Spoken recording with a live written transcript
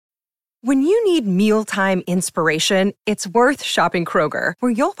When you need mealtime inspiration, it's worth shopping Kroger,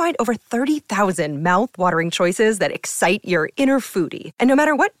 where you'll find over 30,000 mouth-watering choices that excite your inner foodie. And no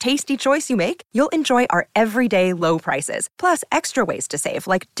matter what tasty choice you make, you'll enjoy our everyday low prices, plus extra ways to save,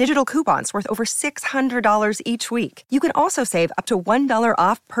 like digital coupons worth over $600 each week. You can also save up to $1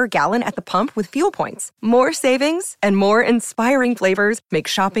 off per gallon at the pump with fuel points. More savings and more inspiring flavors make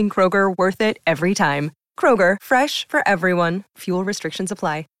shopping Kroger worth it every time. Kroger, fresh for everyone. Fuel restrictions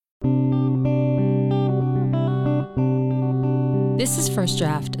apply. This is First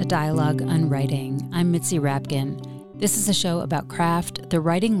Draft, a dialogue on writing. I'm Mitzi Rapkin. This is a show about craft, the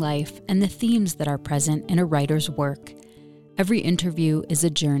writing life, and the themes that are present in a writer's work. Every interview is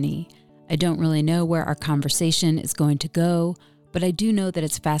a journey. I don't really know where our conversation is going to go, but I do know that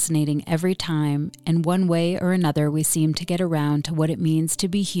it's fascinating every time, and one way or another we seem to get around to what it means to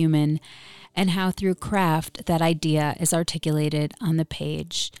be human, and how through craft that idea is articulated on the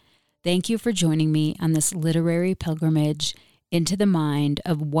page. Thank you for joining me on this literary pilgrimage into the mind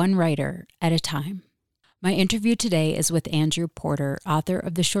of one writer at a time. My interview today is with Andrew Porter, author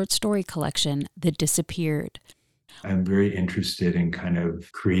of the short story collection, The Disappeared. I'm very interested in kind of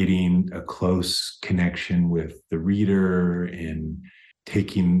creating a close connection with the reader and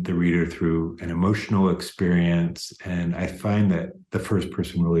taking the reader through an emotional experience. And I find that the first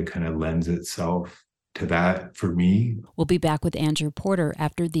person really kind of lends itself to that for me. We'll be back with Andrew Porter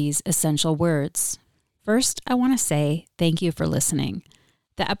after these essential words. First, I want to say thank you for listening.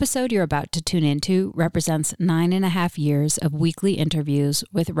 The episode you're about to tune into represents 9.5 years of weekly interviews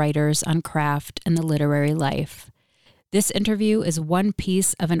with writers on craft and the literary life. This interview is one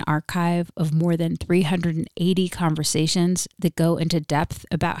piece of an archive of more than 380 conversations that go into depth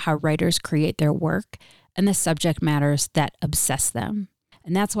about how writers create their work and the subject matters that obsess them.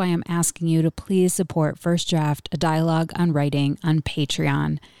 And that's why I'm asking you to please support First Draft, a dialogue on writing on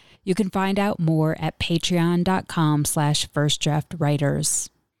Patreon. You can find out more at patreon.com/firstdraftwriters.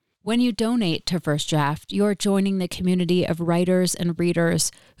 When you donate to First Draft, you're joining the community of writers and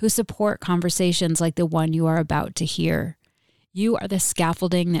readers who support conversations like the one you are about to hear. You are the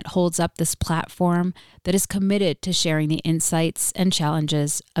scaffolding that holds up this platform that is committed to sharing the insights and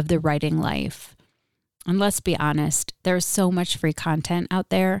challenges of the writing life. And let's be honest, there is so much free content out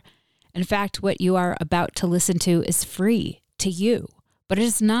there. In fact, what you are about to listen to is free to you. But it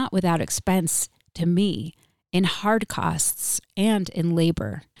is not without expense to me, in hard costs and in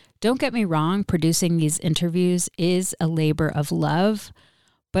labor. Don't get me wrong, producing these interviews is a labor of love,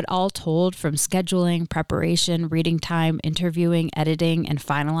 but all told, from scheduling, preparation, reading time, interviewing, editing, and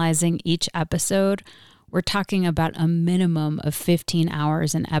finalizing each episode, we're talking about a minimum of 15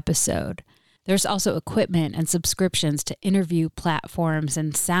 hours an episode. There's also equipment and subscriptions to interview platforms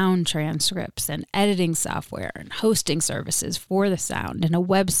and sound transcripts and editing software and hosting services for the sound and a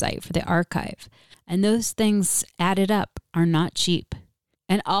website for the archive. And those things added up are not cheap.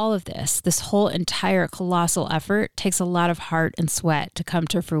 And all of this whole entire colossal effort takes a lot of heart and sweat to come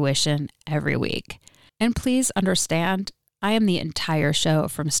to fruition every week. And please understand, I am the entire show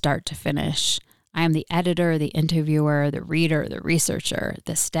from start to finish. I am the editor, the interviewer, the reader, the researcher,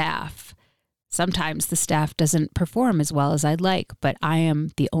 the staff. Sometimes the staff doesn't perform as well as I'd like, but I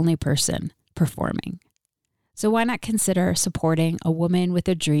am the only person performing. So why not consider supporting a woman with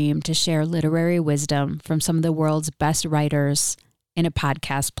a dream to share literary wisdom from some of the world's best writers in a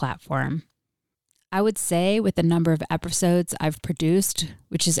podcast platform? I would say with the number of episodes I've produced,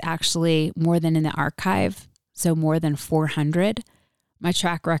 which is actually more than in the archive, so more than 400, my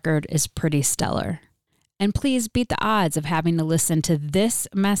track record is pretty stellar. And please beat the odds of having to listen to this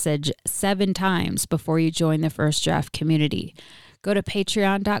message 7 times before you join the First Draft community. Go to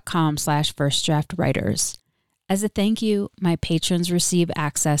patreon.com/firstdraftwriters. As a thank you, my patrons receive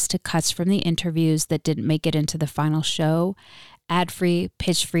access to cuts from the interviews that didn't make it into the final show, ad-free,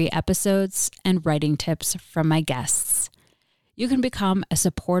 pitch-free episodes, and writing tips from my guests. You can become a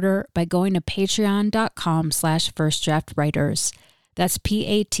supporter by going to patreon.com/firstdraftwriters. That's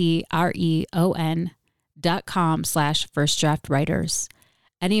patreon.com/firstdraftwriters.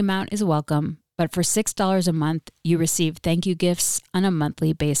 Any amount is welcome, but for $6 a month, you receive thank you gifts on a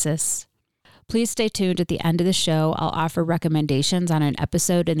monthly basis. Please stay tuned at the end of the show. I'll offer recommendations on an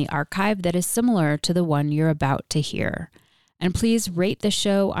episode in the archive that is similar to the one you're about to hear. And please rate the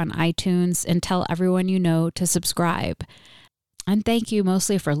show on iTunes and tell everyone you know to subscribe. And thank you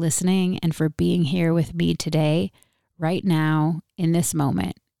mostly for listening and for being here with me today, right now, in this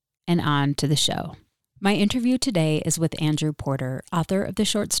moment. And on to the show. My interview today is with Andrew Porter, author of the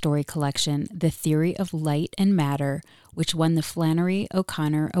short story collection, The Theory of Light and Matter, which won the Flannery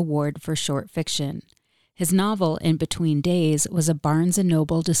O'Connor Award for Short Fiction. His novel, In Between Days, was a Barnes &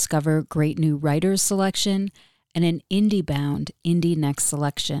 Noble Discover Great New Writers selection and an IndieBound Indie Next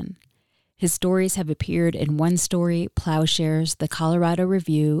selection. His stories have appeared in One Story, Plowshares, the Colorado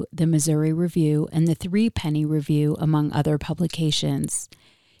Review, the Missouri Review, and the Threepenny Review, among other publications.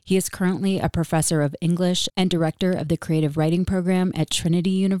 He is currently a professor of English and director of the creative writing program at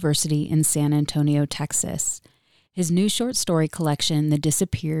Trinity University in San Antonio, Texas. His new short story collection, The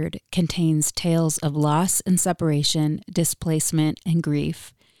Disappeared, contains tales of loss and separation, displacement, and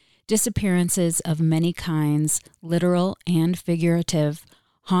grief. Disappearances of many kinds, literal and figurative,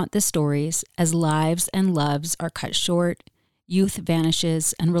 haunt the stories as lives and loves are cut short, youth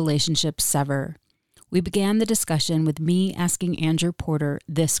vanishes, and relationships sever. We began the discussion with me asking Andrew Porter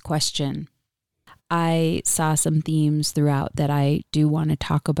this question. I saw some themes throughout that I do want to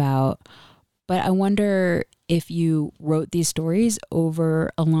talk about, but I wonder if you wrote these stories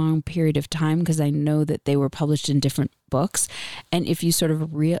over a long period of time, because I know that they were published in different books, and if you sort of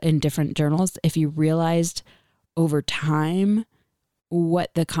in different journals, if you realized over time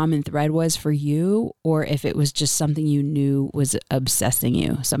what the common thread was for you, or if it was just something you knew was obsessing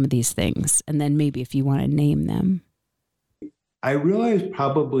you, some of these things, and then maybe if you want to name them. I realized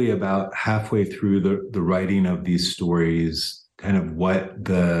probably about halfway through the writing of these stories, kind of what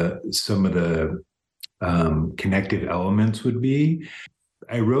some of the connective elements would be.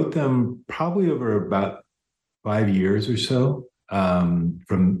 I wrote them probably over about 5 years or so.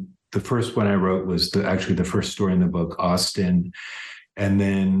 From the first one I wrote was actually the first story in the book, Austin. And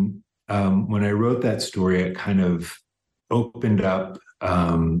then when I wrote that story, it kind of opened up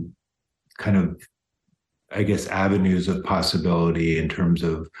kind of, I guess, avenues of possibility in terms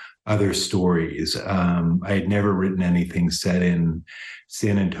of other stories. I had never written anything set in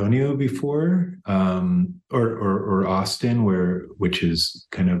San Antonio before, or Austin, which is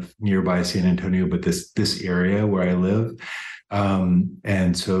kind of nearby San Antonio, but this area where I live.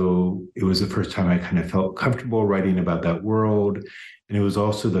 And so it was the first time I kind of felt comfortable writing about that world. And it was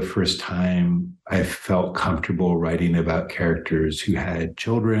also the first time I felt comfortable writing about characters who had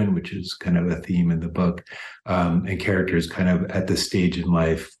children, which is kind of a theme in the book, and characters kind of at the stage in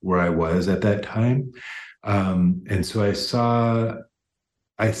life where I was at that time. And so I saw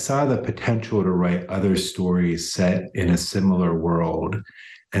the potential to write other stories set in a similar world.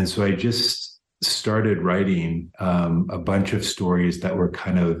 And so I just started writing a bunch of stories that were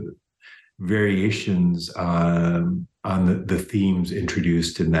kind of variations on the themes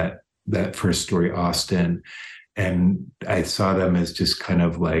introduced in that first story, Austin. And I saw them as just kind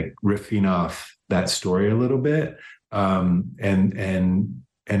of like riffing off that story a little bit. And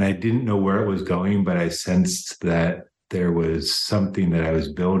I didn't know where it was going, but I sensed that there was something that I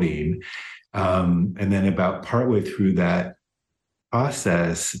was building. And then about partway through that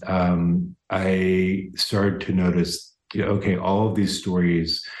process, I started to notice, okay, all of these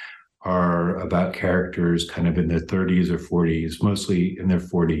stories are about characters kind of in their 30s or 40s, mostly in their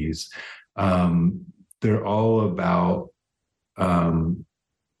 40s. They're all about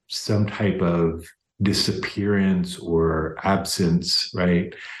some type of disappearance or absence,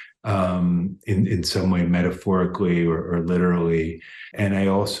 right? In some way, metaphorically or literally. And I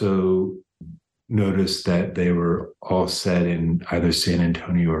also noticed that they were all set in either San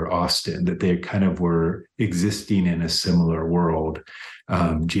Antonio or Austin, that they kind of were existing in a similar world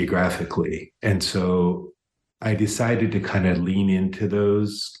geographically. And so I decided to kind of lean into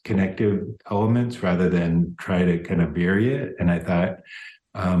those connective elements rather than try to kind of vary it. And I thought,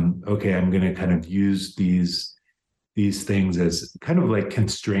 okay, I'm going to kind of use these things as kind of like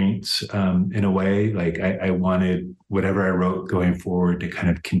constraints in a way. Like I wanted whatever I wrote going forward to kind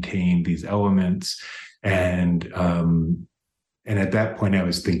of contain these elements. And at that point I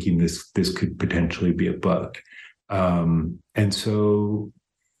was thinking this could potentially be a book. And so,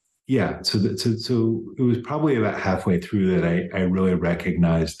 yeah, so it was probably about halfway through that I really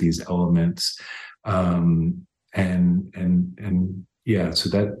recognized these elements. And yeah, so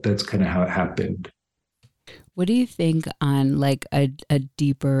that's kind of how it happened. What do you think on like a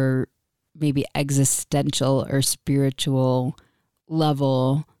deeper, maybe existential or spiritual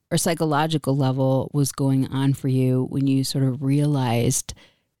level or psychological level was going on for you when you sort of realized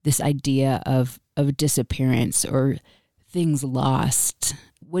this idea of disappearance or things lost?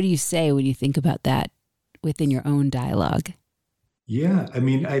 What do you say when you think about that within your own dialogue? Yeah, I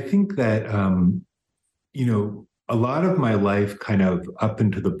mean, I think that, a lot of my life kind of up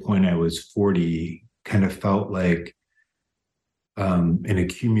until the point I was 40 kind of felt like an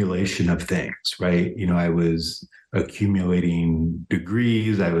accumulation of things, right? I was accumulating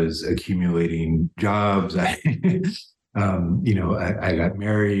degrees, I was accumulating jobs, I got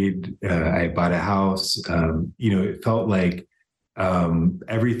married, I bought a house. It felt like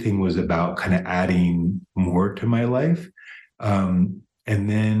everything was about kind of adding more to my life. And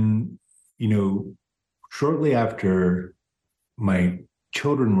then, shortly after my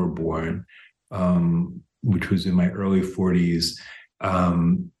children were born, which was in my early 40s,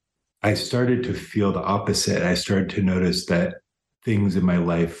 I started to feel the opposite. I started to notice that things in my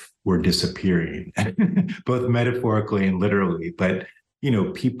life were disappearing, both metaphorically and literally. But,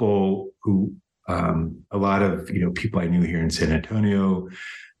 people who, a lot of, people I knew here in San Antonio,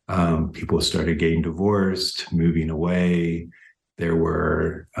 people started getting divorced, moving away. There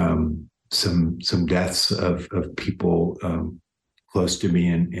were some deaths of people close to me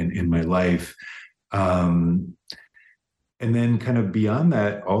in my life. And then kind of beyond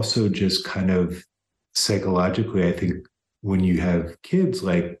that, also just kind of psychologically, I think when you have kids,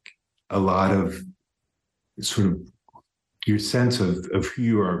 like a lot of sort of your sense of who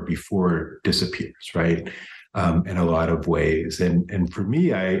you are before disappears, right? In a lot of ways. And for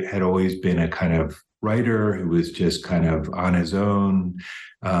me, I had always been a kind of writer who was just kind of on his own.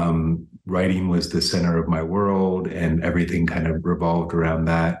 Writing was the center of my world, and everything kind of revolved around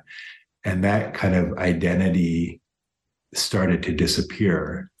that. And that kind of identity started to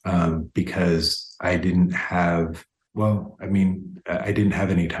disappear because I didn't have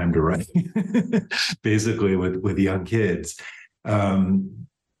any time to write, basically with young kids.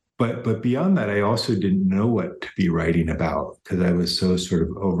 But beyond that, I also didn't know what to be writing about because I was so sort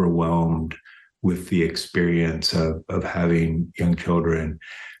of overwhelmed with the experience of having young children,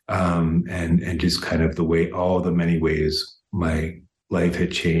 and just kind of all the many ways my life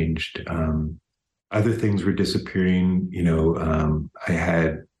had changed. Other things were disappearing. I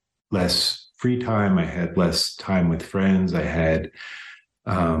had less free time. I had less time with friends. I had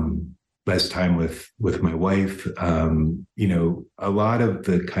less time with my wife. A lot of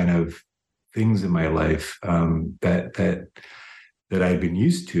the kind of things in my life that I'd been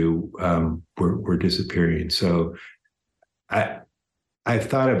used to were disappearing. So I've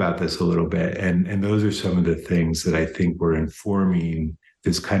thought about this a little bit, and those are some of the things that I think were informing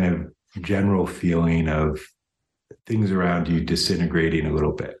this kind of general feeling of things around you disintegrating a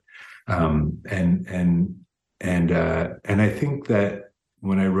little bit. And I think that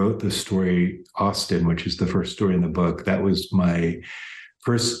when I wrote the story Austin, which is the first story in the book, that was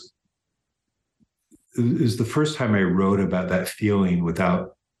it was the first time I wrote about that feeling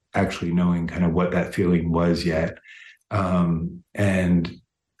without actually knowing kind of what that feeling was yet. And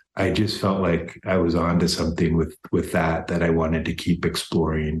I just felt like I was onto something with that I wanted to keep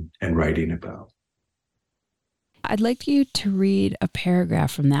exploring and writing about. I'd like you to read a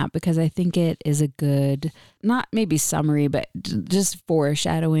paragraph from that because I think it is a good, not maybe summary, but just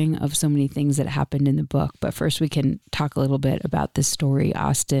foreshadowing of so many things that happened in the book. But first we can talk a little bit about this story,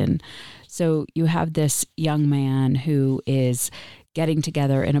 Austin. So you have this young man who is getting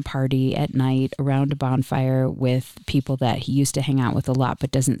together in a party at night around a bonfire with people that he used to hang out with a lot,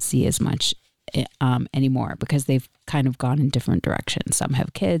 but doesn't see as much anymore because they've kind of gone in different directions. Some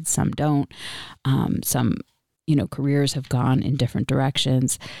have kids, some don't. Some careers have gone in different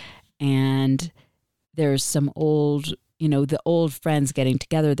directions. And there's some old, the old friends getting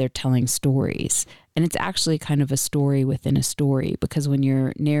together, they're telling stories. And it's actually kind of a story within a story because when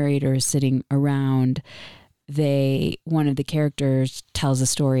your narrator is sitting around, one of the characters tells a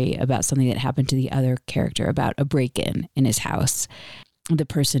story about something that happened to the other character, about a break-in in his house. The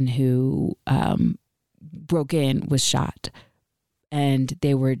person who broke in was shot. And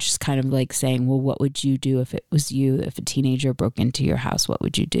they were just kind of like saying, well, what would you do if it was you? If a teenager broke into your house, what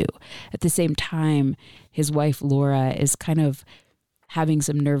would you do? At the same time, his wife, Laura, is kind of having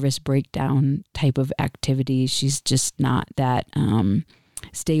some nervous breakdown type of activity. She's just not that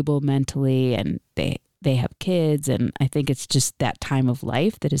stable mentally, and they have kids. And I think it's just that time of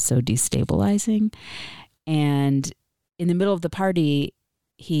life that is so destabilizing. And in the middle of the party,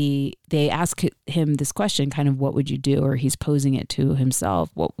 they ask him this question, kind of, what would you do? Or he's posing it to himself.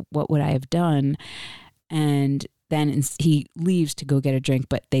 What would I have done? And then he leaves to go get a drink,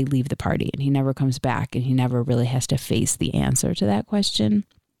 but they leave the party and he never comes back and he never really has to face the answer to that question.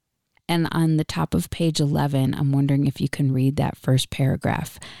 And on the top of page 11, I'm wondering if you can read that first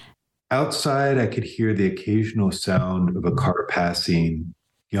paragraph. Outside, I could hear the occasional sound of a car passing,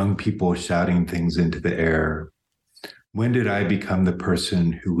 young people shouting things into the air. When did I become the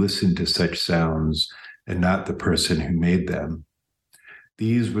person who listened to such sounds and not the person who made them?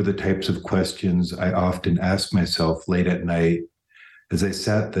 These were the types of questions I often asked myself late at night as I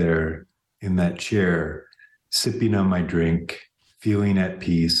sat there in that chair, sipping on my drink, feeling at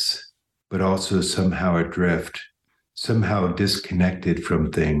peace, but also somehow adrift, somehow disconnected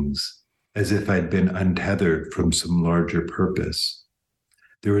from things, as if I'd been untethered from some larger purpose.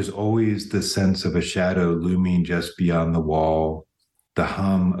 There was always the sense of a shadow looming just beyond the wall, the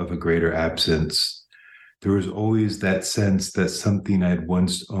hum of a greater absence. There was always that sense that something I'd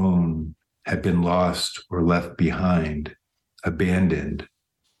once owned had been lost or left behind, abandoned.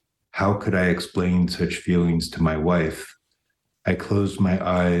 How could I explain such feelings to my wife? I closed my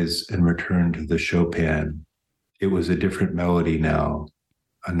eyes and returned to the Chopin. It was a different melody now,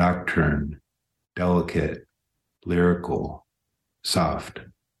 a nocturne, delicate, lyrical, soft.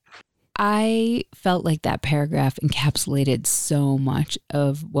 I felt like that paragraph encapsulated so much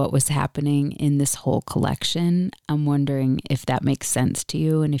of what was happening in this whole collection. I'm wondering if that makes sense to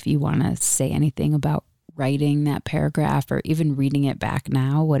you and if you want to say anything about writing that paragraph or even reading it back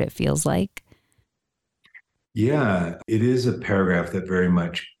now, what it feels like. Yeah, it is a paragraph that very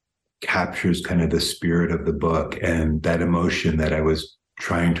much captures kind of the spirit of the book and that emotion that I was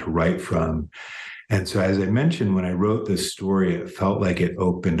trying to write from. And so, as I mentioned, when I wrote this story, it felt like it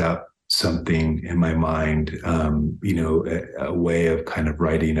opened up something in my mind, a way of kind of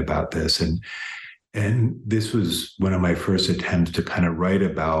writing about this. And this was one of my first attempts to kind of write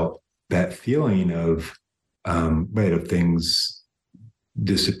about that feeling of, of things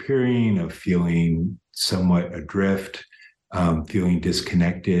disappearing, of feeling somewhat adrift, feeling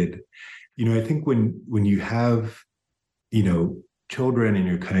disconnected. I think when you have, children and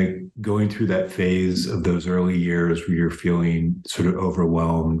you're kind of going through that phase of those early years where you're feeling sort of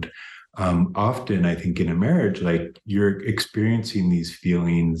overwhelmed, often I think in a marriage, like you're experiencing these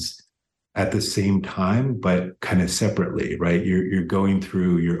feelings at the same time, but kind of separately, right? You're going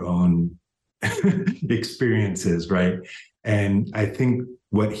through your own experiences, right? And I think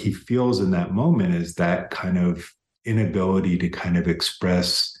what he feels in that moment is that kind of inability to kind of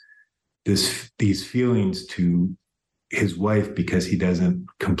express these feelings to his wife because he doesn't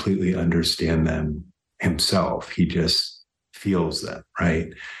completely understand them himself. He just feels them,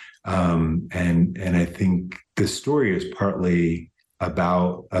 right? And I think the story is partly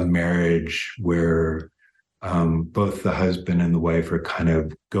about a marriage where both the husband and the wife are kind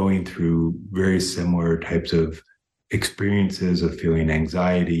of going through very similar types of experiences of feeling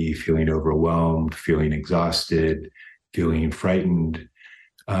anxiety, feeling overwhelmed, feeling exhausted, feeling frightened,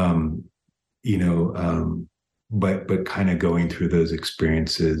 but kind of going through those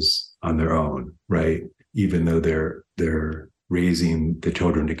experiences on their own, right? Even though they're raising the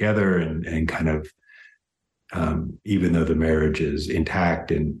children together and kind of, even though the marriage is intact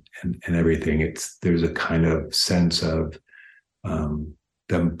and everything, there's a kind of sense of them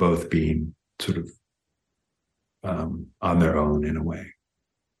both being sort of on their own in a way.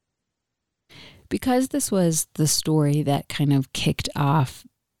 Because this was the story that kind of kicked off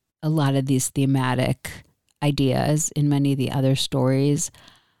a lot of these thematic ideas in many of the other stories,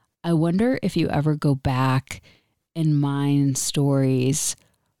 I wonder if you ever go back and mine stories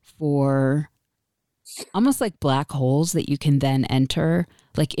for almost like black holes that you can then enter.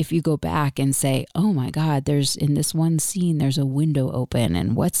 Like if you go back and say, oh my God, there's in this one scene, there's a window open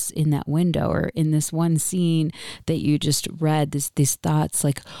and what's in that window? Or in this one scene that you just read, these thoughts,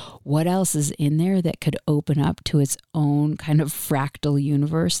 like what else is in there that could open up to its own kind of fractal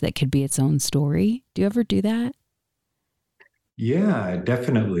universe that could be its own story? Do you ever do that? Yeah,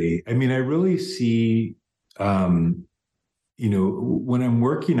 definitely. I mean, I really see, when I'm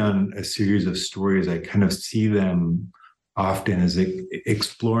working on a series of stories, I kind of see them often as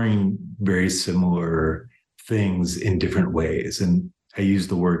exploring very similar things in different ways. And I use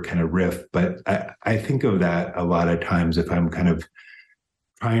the word kind of riff, but I think of that a lot of times if I'm kind of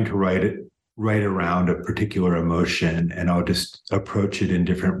trying to write around a particular emotion, and I'll just approach it in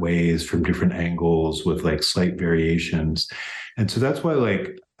different ways from different angles with like slight variations. And so that's why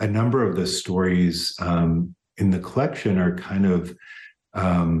like a number of the stories in the collection are kind of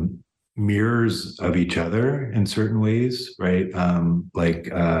mirrors of each other in certain ways, right? Like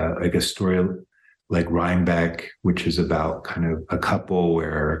a story like Rhinebeck, which is about kind of a couple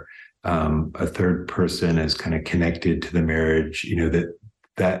where a third person is kind of connected to the marriage,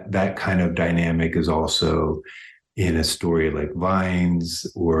 that kind of dynamic is also in a story like Vines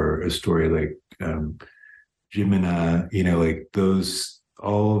or a story like Jimina, like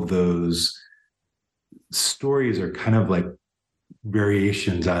all of those stories are kind of like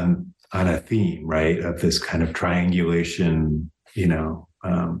variations on a theme, right? Of this kind of triangulation,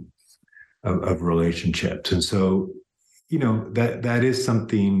 of relationships. And so, that is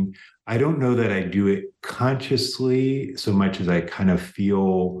something, I don't know that I do it consciously so much as I kind of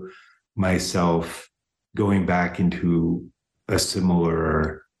feel myself going back into a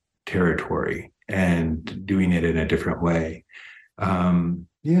similar territory. and doing it in a different way. I've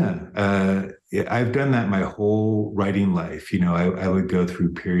done that my whole writing life. I would go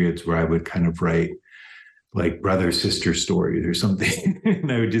through periods where I would kind of write like brother sister stories or something, and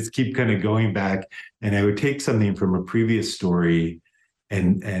I would just keep kind of going back, and I would take something from a previous story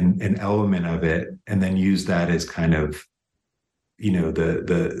and an element of it, and then use that as kind of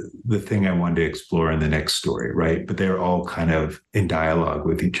the thing I wanted to explore in the next story, right? But they're all kind of in dialogue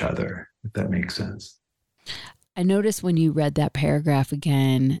with each other, if that makes sense. I noticed when you read that paragraph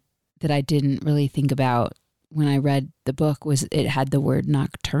again that I didn't really think about when I read the book was it had the word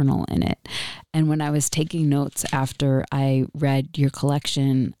nocturnal in it. And when I was taking notes after I read your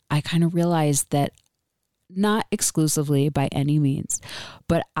collection, I kind of realized that not exclusively by any means,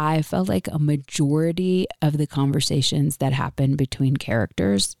 but I felt like a majority of the conversations that happened between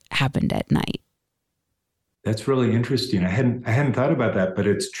characters happened at night. That's really interesting. I hadn't thought about that, but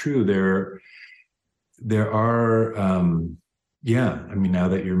it's true. There are, I mean, now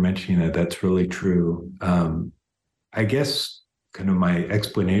that you're mentioning that, that's really true. I guess kind of my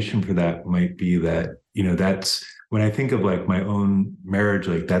explanation for that might be that, that's when I think of like my own marriage,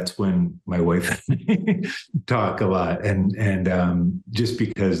 like that's when my wife and I talk a lot. And just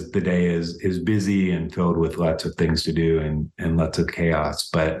because the day is busy and filled with lots of things to do and lots of chaos,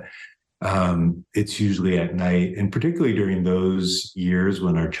 but it's usually at night, and particularly during those years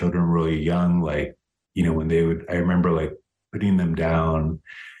when our children were really young, like, when I remember like putting them down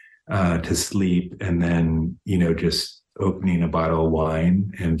to sleep and then, just opening a bottle of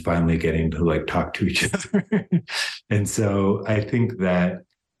wine and finally getting to like talk to each other. And so I think that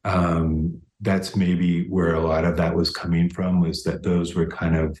that's maybe where a lot of that was coming from, was that those were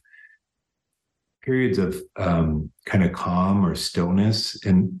kind of periods of kind of calm or stillness,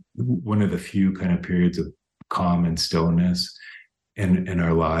 and one of the few kind of periods of calm and stillness in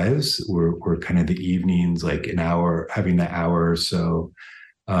our lives were kind of the evenings, like having the hour or so,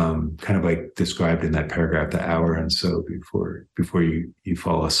 kind of like described in that paragraph, the hour and so before you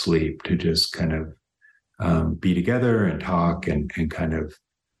fall asleep, to just kind of be together and talk and kind of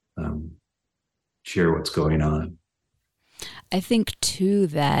share what's going on. I think too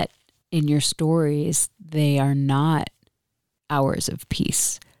that in your stories, they are not hours of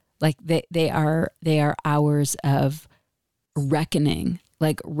peace. Like they are hours of reckoning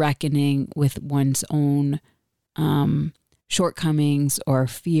with one's own shortcomings or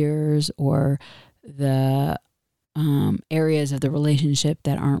fears or the areas of the relationship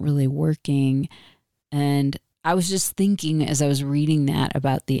that aren't really working. And I was just thinking as I was reading that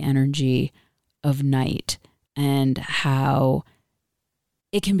about the energy of night and how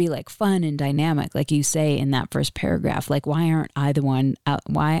it can be like fun and dynamic, like you say in that first paragraph. Like, why aren't I the one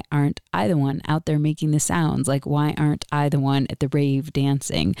out there making the sounds? Like, why aren't I the one at the rave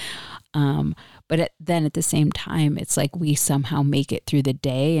dancing? But then at the same time, it's like we somehow make it through the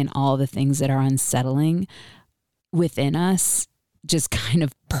day, and all the things that are unsettling within us just kind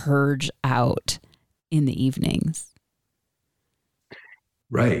of purge out in the evenings.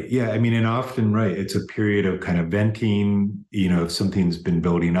 Right. Yeah. I mean, and often, right, it's a period of kind of venting, if something's been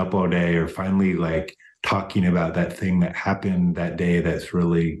building up all day, or finally like talking about that thing that happened that day that's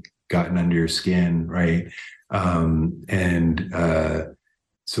really gotten under your skin. Right.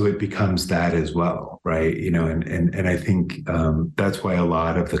 So it becomes that as well. Right. And I think that's why a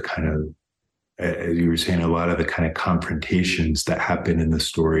lot of the kind of, as you were saying, a lot of the kind of confrontations that happen in the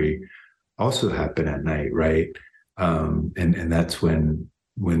story also happen at night. Right. And that's when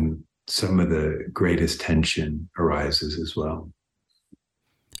some of the greatest tension arises as well.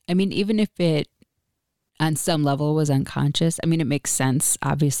 I mean, even if it on some level was unconscious, I mean, it makes sense,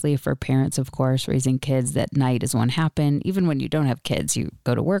 obviously, for parents, of course, raising kids, that night is when happen. Even when you don't have kids, you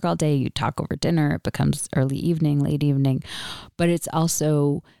go to work all day, you talk over dinner, it becomes early evening, late evening. But it's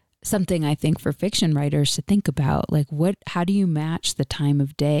also something I think for fiction writers to think about, like how do you match the time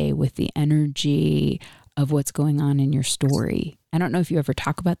of day with the energy of what's going on in your story? I don't know if you ever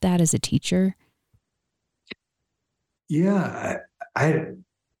talk about that as a teacher. Yeah, I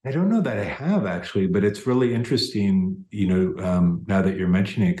don't know that I have actually, but it's really interesting, now that you're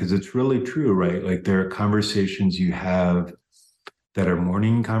mentioning it, because it's really true, right? Like there are conversations you have that are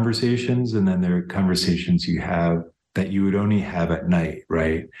morning conversations, and then there are conversations you have that you would only have at night,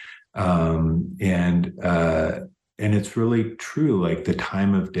 right? And it's really true. Like the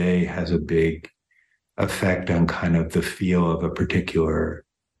time of day has a big effect on kind of the feel of a particular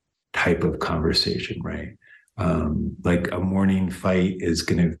type of conversation, right? Like a morning fight is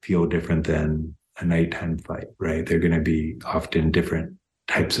going to feel different than a nighttime fight, right? They're going to be often different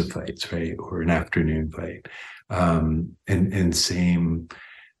types of fights, right? Or an afternoon fight. And same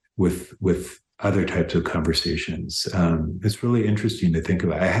with other types of conversations. It's really interesting to think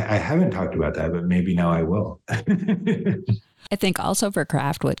about. I haven't talked about that, but maybe now I will. I think also for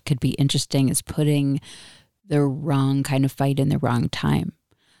craft, what could be interesting is putting the wrong kind of fight in the wrong time.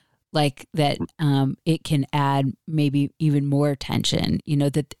 Like that it can add maybe even more tension,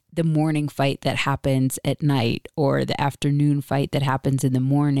 that the morning fight that happens at night or the afternoon fight that happens in the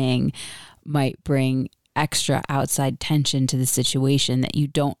morning might bring extra outside tension to the situation that you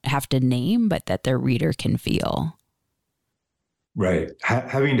don't have to name, but that the reader can feel. Right.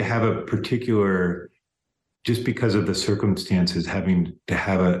 Having to have a particular, just because of the circumstances, having to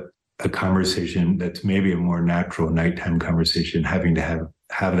have a conversation that's maybe a more natural nighttime conversation, having to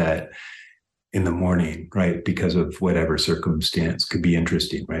have that in the morning, right? Because of whatever circumstance could be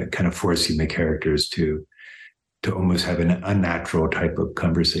interesting, right? Kind of forcing the characters to almost have an unnatural type of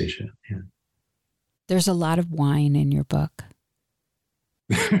conversation. Yeah. There's a lot of wine in your book.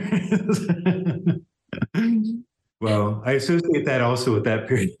 Well, I associate that also with that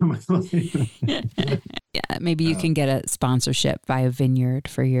period of my life. Yeah, maybe you can get a sponsorship by a vineyard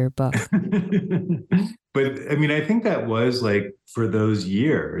for your book. But I mean, I think that was like for those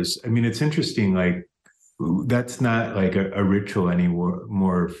years. I mean, it's interesting, like that's not like a ritual anymore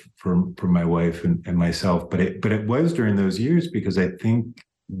more for my wife and myself, but it was during those years because I think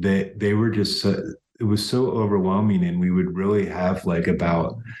that they were just it was so overwhelming, and we would really have like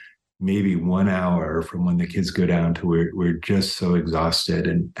about maybe 1 hour from when the kids go down to we're just so exhausted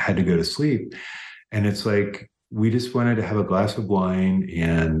and had to go to sleep. And it's like, we just wanted to have a glass of wine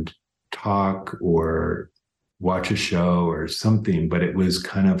and talk or watch a show or something, but it was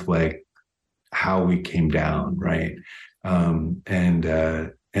kind of like how we came down. Right. And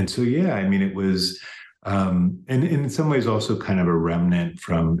so, yeah, I mean, it was, and in some ways also kind of a remnant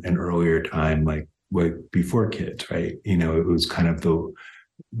from an earlier time, like before kids, right? It was kind of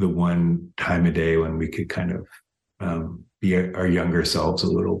the one time a day when we could kind of be our younger selves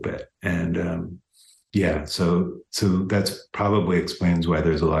a little bit. And yeah, so that's probably explains why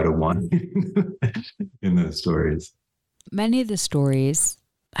there's a lot of wine in the stories. Many of the stories,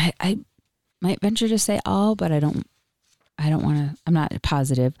 I might venture to say all, but I don't want to, I'm not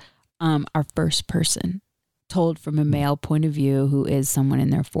positive, are first person, told from a male point of view who is someone in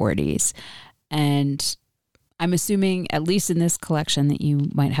their 40s. And I'm assuming, at least in this collection, that you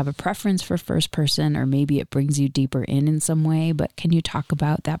might have a preference for first person, or maybe it brings you deeper in some way, but can you talk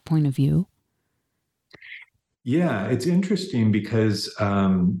about that point of view? Yeah, it's interesting because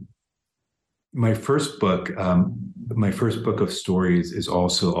my first book of stories is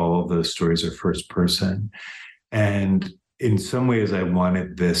also all of those stories are first person. And in some ways, I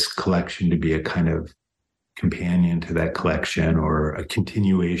wanted this collection to be a kind of companion to that collection, or a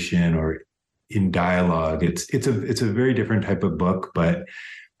continuation, or in dialogue. It's a very different type of book, but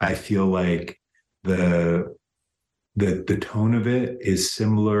I feel like the tone of it is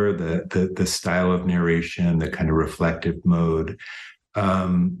similar, the style of narration, the kind of reflective mode.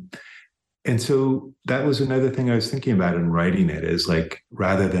 And so that was another thing I was thinking about in writing it, is like,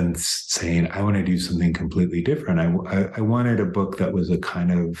 rather than saying, I want to do something completely different, I wanted a book that was a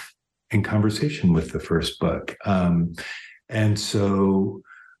kind of in conversation with the first book. And so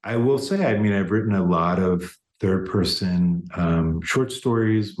I will say, I mean, I've written a lot of third person short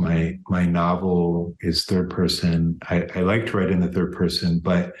stories. My novel is third person. I like to write in the third person,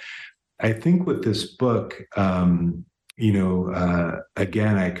 but I think with this book, again,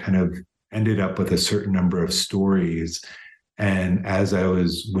 I kind of ended up with a certain number of stories. And as I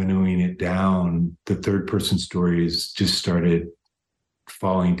was winnowing it down, the third person stories just started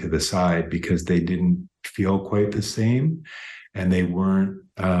falling to the side because they didn't feel quite the same. And they weren't,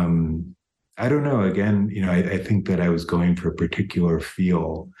 I don't know, again, I think that I was going for a particular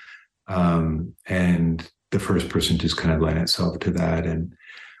feel. And the first person just kind of lent itself to that. And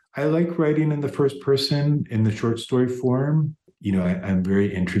I like writing in the first person in the short story form. I'm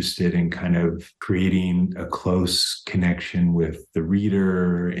very interested in kind of creating a close connection with the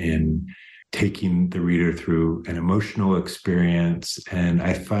reader and taking the reader through an emotional experience. And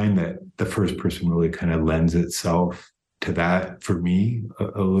I find that the first person really kind of lends itself to that for me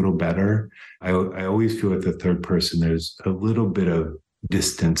a little better. I always feel with the third person, there's a little bit of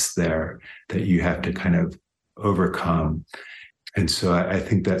distance there that you have to kind of overcome. And so I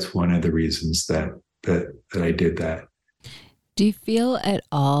think that's one of the reasons that I did that. Do you feel at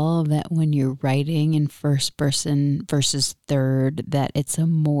all that when you're writing in first person versus third, that it's a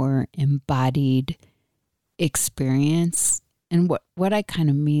more embodied experience? And what I kind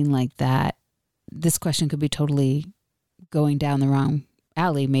of mean like that, this question could be totally going down the wrong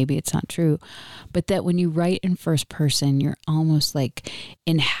Allie, maybe it's not true, but that when you write in first person, you're almost like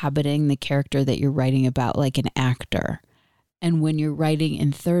inhabiting the character that you're writing about, like an actor. And when you're writing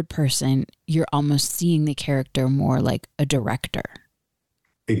in third person, you're almost seeing the character more like a director.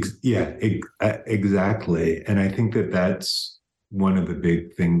 Exactly. And I think that that's one of the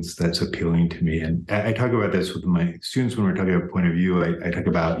big things that's appealing to me. And I talk about this with my students when we're talking about point of view. I talk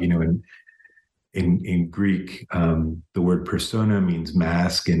about, in Greek, the word persona means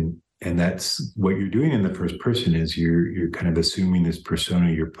mask, and that's what you're doing in the first person is you're kind of assuming this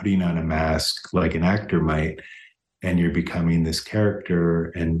persona, you're putting on a mask like an actor might, and you're becoming this character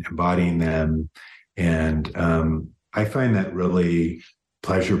and embodying them. And I find that really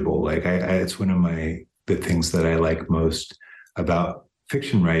pleasurable. Like it's one of the things that I like most about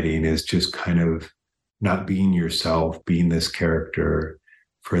fiction writing is just kind of not being yourself, being this character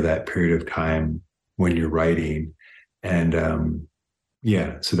for that period of time when you're writing. And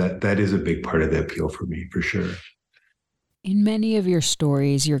so that is a big part of the appeal for me, for sure. In many of your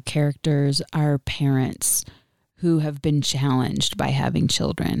stories, your characters are parents who have been challenged by having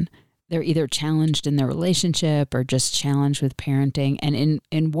children. They're either challenged in their relationship or just challenged with parenting. And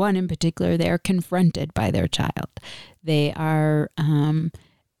in one in particular, they are confronted by their child. They are,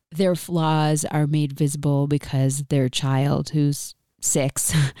 their flaws are made visible because their child, who's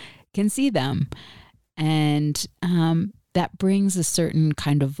 6, can see them. And that brings a certain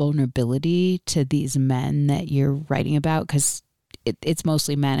kind of vulnerability to these men that you're writing about, because it's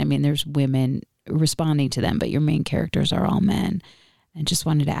mostly men. I mean, there's women responding to them, but your main characters are all men. And just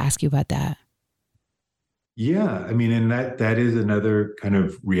wanted to ask you about that. Yeah, I mean, and that is another kind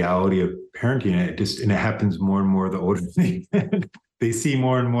of reality of parenting. And it happens more and more the older they see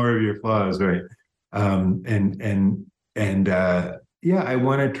more and more of your flaws, right? I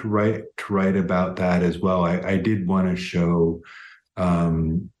wanted to write about that as well. I did want to show,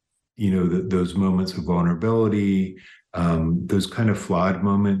 those moments of vulnerability, those kind of flawed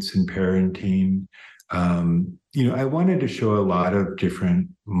moments in parenting. I wanted to show a lot of different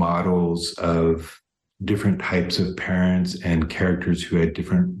models of different types of parents and characters who had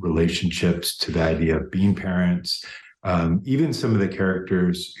different relationships to the idea of being parents. Even some of the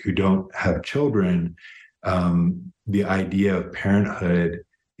characters who don't have children, the idea of parenthood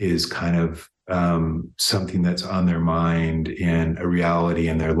is kind of something that's on their mind and a reality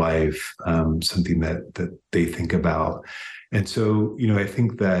in their life, something that they think about. And so, I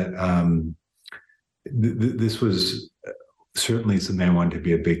think that this was certainly something I wanted to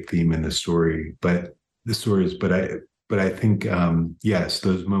be a big theme in the story, but I think, yes,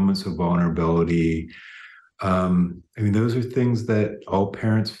 those moments of vulnerability, those are things that all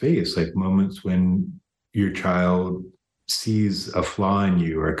parents face, like moments when your child sees a flaw in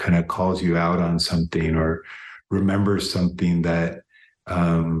you or kind of calls you out on something or remembers something that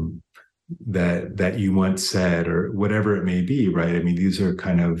you once said or whatever it may be, right? I mean, these are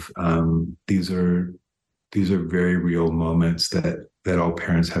kind of these are very real moments that all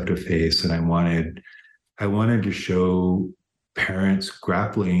parents have to face. And I wanted to show parents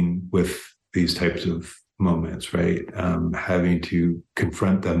grappling with these types of moments, right? Having to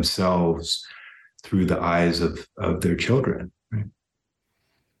confront themselves through the eyes of their children, right?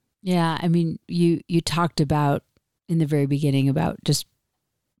 Yeah, I mean, you talked about in the very beginning about just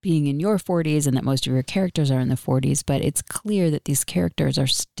being in your 40s and that most of your characters are in the 40s, but it's clear that these characters are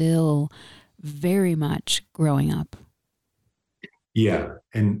still very much growing up. Yeah,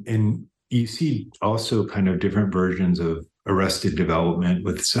 and you see also kind of different versions of Arrested Development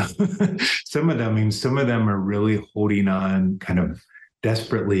with some of them. I mean, some of them are really holding on kind of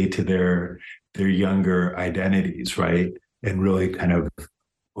desperately to their younger identities, right? And really kind of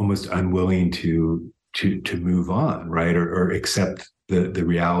almost unwilling to move on, right? Or accept the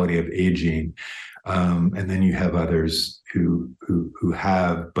reality of aging. And then you have others who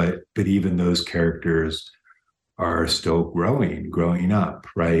have, but even those characters are still growing up,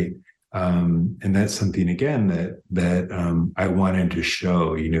 right? And that's something again that I wanted to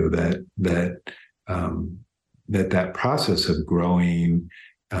show, that process of growing,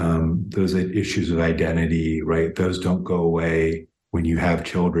 those issues of identity, right? Those don't go away when you have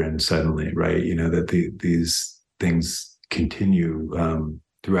children suddenly, right? That these things continue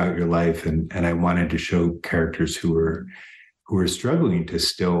throughout your life, and I wanted to show characters who are struggling to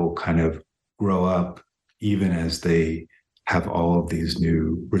still kind of grow up, even as they have all of these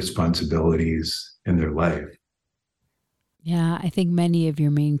new responsibilities in their life. Yeah, I think many of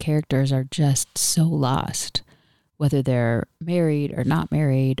your main characters are just so lost, whether they're married or not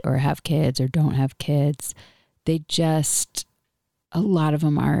married or have kids or don't have kids. A lot of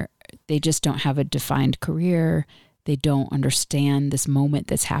them they just don't have a defined career. They don't understand this moment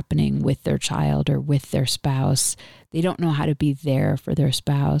that's happening with their child or with their spouse. They don't know how to be there for their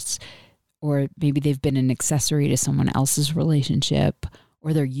spouse, or maybe they've been an accessory to someone else's relationship,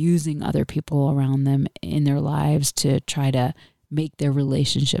 or they're using other people around them in their lives to try to make their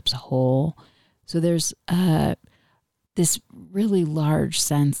relationships whole. So there's this really large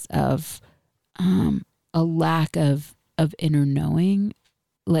sense of a lack of inner knowing,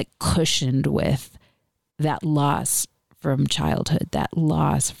 like cushioned with that loss from childhood, that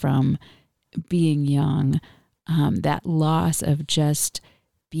loss from being young, that loss of just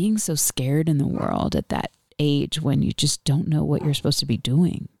being so scared in the world at that age when you just don't know what you're supposed to be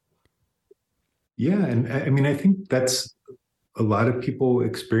doing. Yeah. And I mean, I think that's a lot of people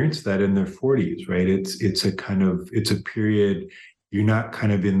experience that in their 40s, right? It's a period, you're not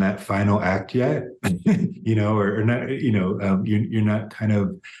kind of in that final act yet, or not, you're not kind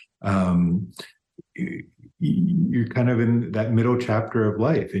of, you're kind of in that middle chapter of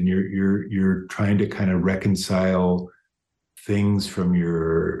life, and you're trying to kind of reconcile things from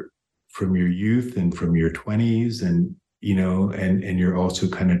your youth and from your 20s, and and you're also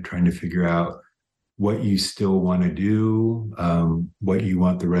kind of trying to figure out what you still want to do, what you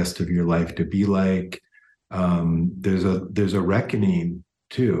want the rest of your life to be like. There's a reckoning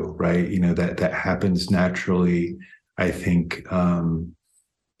too, right? That happens naturally, I think,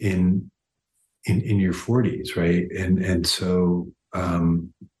 in your 40s, right? And so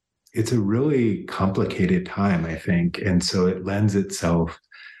it's a really complicated time, I think. And so it lends itself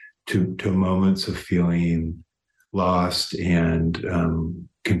to moments of feeling lost and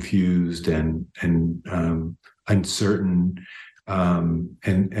confused and uncertain.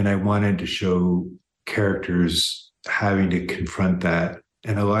 And I wanted to show characters having to confront that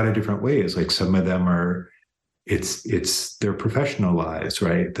in a lot of different ways. Like some of them are, it's their professional lives,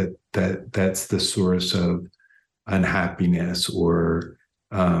 right? That's the source of unhappiness, or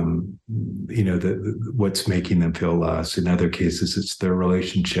what's making them feel lost. In other cases, it's their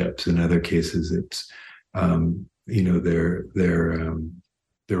relationships. In other cases, it's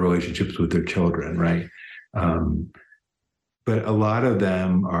their relationships with their children, right? But a lot of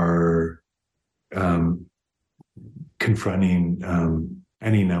them are confronting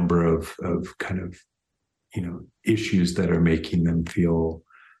any number of kind of issues that are making them feel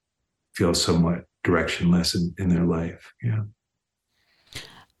somewhat directionless in their life. Yeah.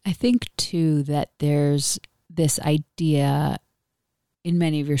 I think too that there's this idea in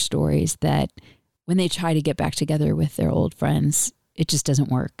many of your stories that when they try to get back together with their old friends, it just doesn't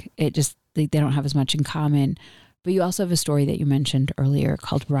work. They don't have as much in common. But you also have a story that you mentioned earlier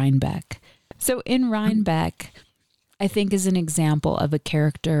called Rhinebeck. So in Rhinebeck, I think is an example of a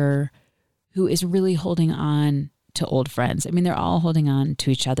character who is really holding on to old friends. I mean, they're all holding on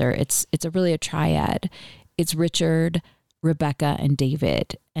to each other. It's really a triad. It's Richard, Rebecca, and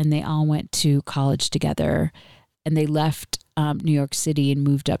David, and they all went to college together, and they left New York City and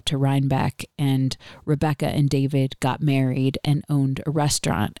moved up to Rhinebeck, and Rebecca and David got married and owned a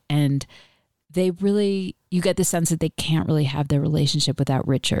restaurant. And you get the sense that they can't really have their relationship without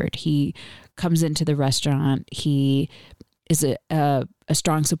Richard. He comes into the restaurant. He is a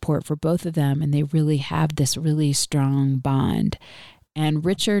strong support for both of them, and they really have this really strong bond. And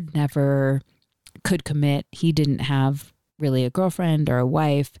Richard never could commit. He didn't have really a girlfriend or a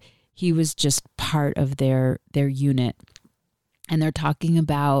wife. He was just part of their unit. And they're talking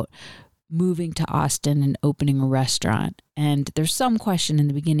about moving to Austin and opening a restaurant. And there's some question in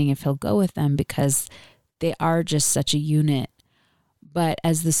the beginning if he'll go with them because they are just such a unit. But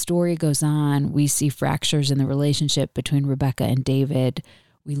as the story goes on, we see fractures in the relationship between Rebecca and David.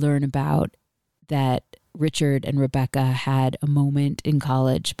 We learn about that Richard and Rebecca had a moment in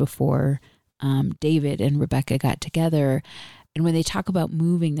college before David and Rebecca got together. And when they talk about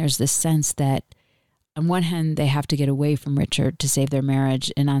moving, there's this sense that on one hand, they have to get away from Richard to save their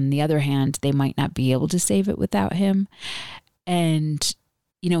marriage. And on the other hand, they might not be able to save it without him. And,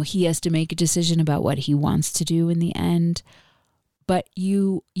 he has to make a decision about what he wants to do in the end. But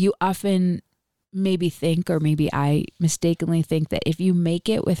you often maybe think, or maybe I mistakenly think, that if you make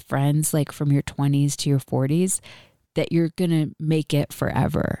it with friends, like from your 20s to your 40s, that you're going to make it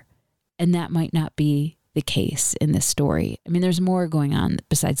forever. And that might not be the case in this story. I mean, there's more going on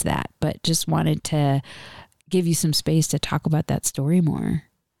besides that, but just wanted to give you some space to talk about that story more.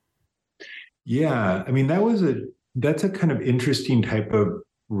 Yeah. I mean, that's a kind of interesting type of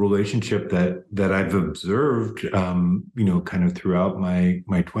relationship that I've observed, kind of throughout my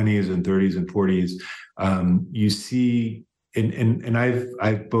 20s and 30s and 40s. You see, and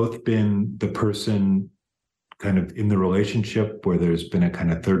I've both been the person kind of in the relationship where there's been a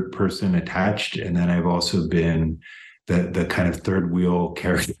kind of third person attached. And then I've also been the kind of third wheel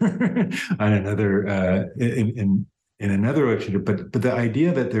character on another, in another relationship. But the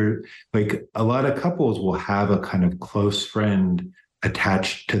idea that there, like a lot of couples will have a kind of close friend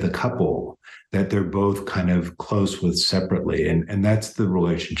attached to the couple that they're both kind of close with separately. And that's the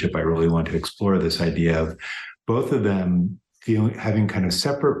relationship I really want to explore, this idea of both of them having kind of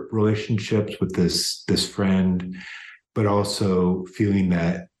separate relationships with this friend, but also feeling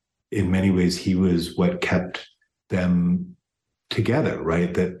that in many ways he was what kept them together,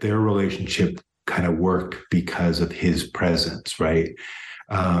 right? That their relationship kind of worked because of his presence, right?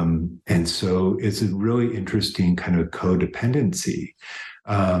 And so it's a really interesting kind of codependency.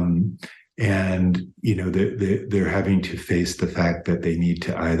 And, you know, they're having to face the fact that they need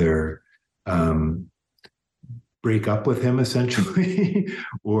to either break up with him essentially,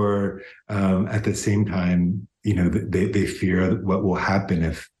 or at the same time, you know, they fear what will happen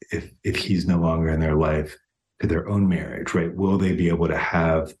if he's no longer in their life to their own marriage, right? Will they be able to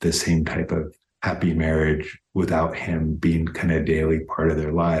have the same type of happy marriage without him being kind of a daily part of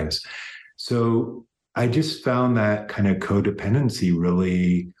their lives? So I just found that kind of codependency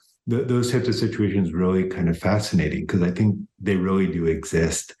really, those types of situations really kind of fascinating, because I think they really do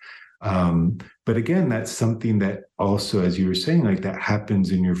exist. But again, that's something that also, as you were saying, like that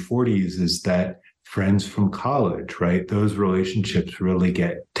happens in your 40s, is that friends from college, right? Those relationships really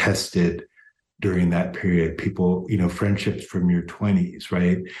get tested during that period. People, you know, friendships from your 20s,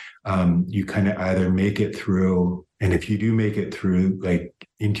 right? You kind of either make it through, and if you do make it through like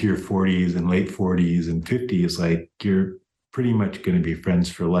into your 40s and late 40s and 50s, like you're pretty much going to be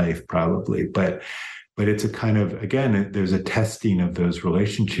friends for life probably. But it's a kind of, again, there's a testing of those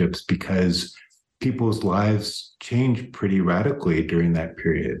relationships because people's lives change pretty radically during that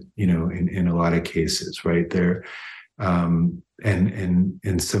period, you know, in a lot of cases, right? There, and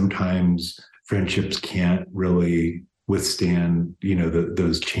sometimes friendships can't really withstand, you know,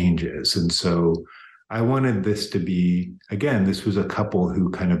 those changes. And so I wanted this to be, again, this was a couple who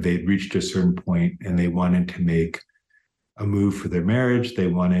kind of, they'd reached a certain point and they wanted to make a move for their marriage. They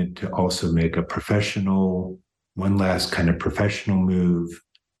wanted to also make one last kind of professional move,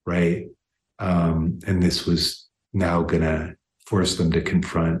 right? And this was now going to force them to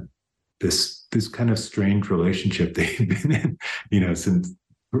confront this kind of strange relationship they've been in, you know,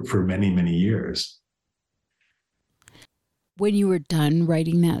 for many, many years. When you were done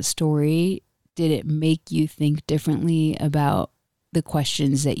writing that story, did it make you think differently about the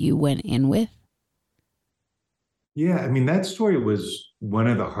questions that you went in with? Yeah, I mean, that story was one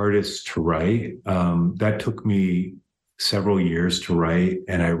of the hardest to write. That took me several years to write,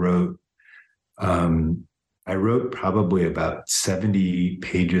 and I wrote probably about 70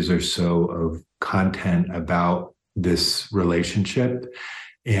 pages or so of content about this relationship.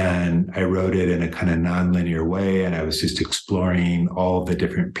 And I wrote it in a kind of nonlinear way, and I was just exploring all the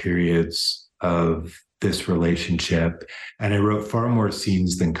different periods of this relationship. And I wrote far more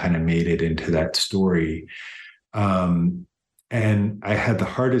scenes than kind of made it into that story. And I had the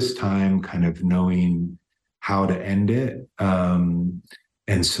hardest time kind of knowing how to end it. And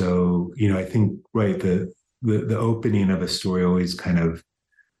so, you know, I think, right, the opening of a story always kind of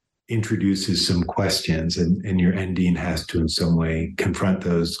introduces some questions, and your ending has to in some way confront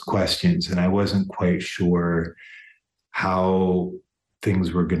those questions. And I wasn't quite sure how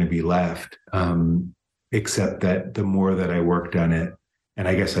things were going to be left, except that the more that I worked on it, and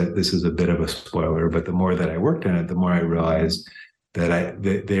I guess this is a bit of a spoiler, but the more that I worked on it, the more I realized that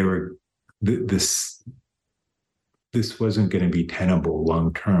this wasn't going to be tenable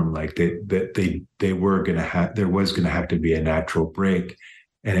long term. Like they were going to have, there was going to have to be a natural break,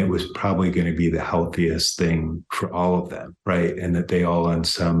 and it was probably going to be the healthiest thing for all of them, right? And that they all, on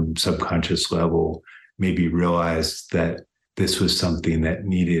some subconscious level, maybe realized that this was something that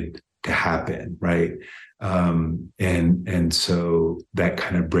needed to happen, right? And so that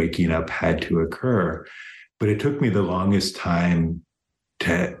kind of breaking up had to occur. But it took me the longest time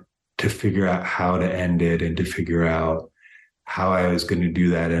to figure out how to end it, and to figure out how I was going to do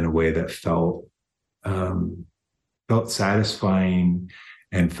that in a way that felt satisfying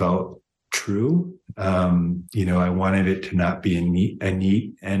and felt true. You know, I wanted it to not be a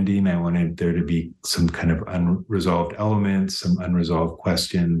neat ending. I wanted there to be some kind of unresolved elements, some unresolved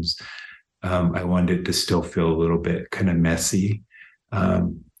questions. I wanted it to still feel a little bit kind of messy.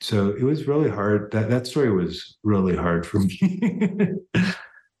 So it was really hard. That story was really hard for me.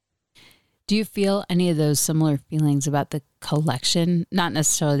 Do you feel any of those similar feelings about the collection? Not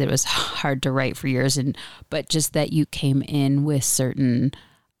necessarily that it was hard to write for years, but just that you came in with certain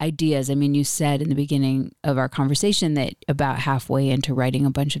ideas. I mean, you said in the beginning of our conversation that about halfway into writing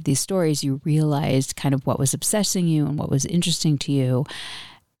a bunch of these stories, you realized kind of what was obsessing you and what was interesting to you.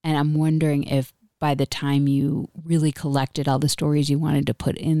 And I'm wondering if by the time you really collected all the stories you wanted to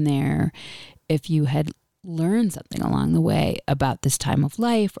put in there, if you had learned something along the way about this time of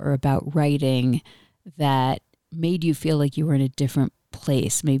life or about writing that made you feel like you were in a different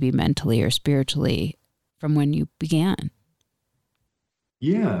place, maybe mentally or spiritually, from when you began.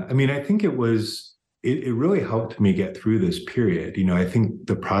 Yeah. I mean, I think it really helped me get through this period. I think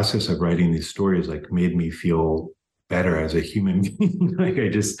the process of writing these stories made me feel better as a human being.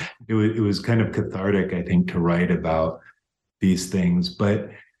 It was kind of cathartic, I think, to write about these things. But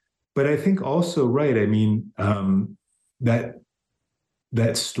I think also, right, I mean,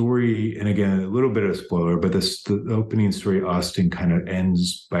 that story, and again, a little bit of a spoiler, but the opening story, Austin, kind of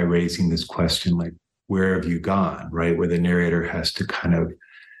ends by raising this question, where have you gone, right? Where the narrator has to kind of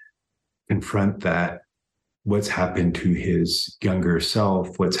confront that, what's happened to his younger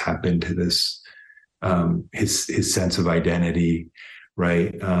self, what's happened to this, his sense of identity,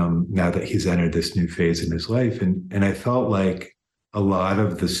 right? Now that he's entered this new phase in his life. And I felt like a lot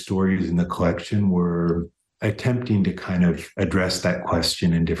of the stories in the collection were attempting to kind of address that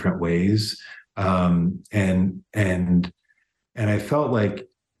question in different ways. And I felt like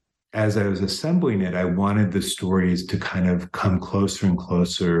as I was assembling it, I wanted the stories to kind of come closer and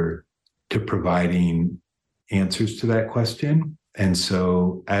closer to providing answers to that question. And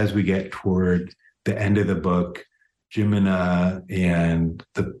so as we get toward the end of the book, Jimina and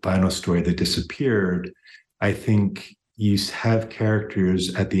the final story that disappeared, I think you have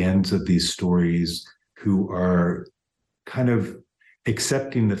characters at the ends of these stories who are kind of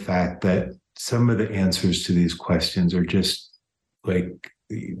accepting the fact that some of the answers to these questions are just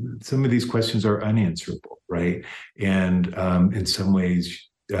some of these questions are unanswerable, right? And in some ways,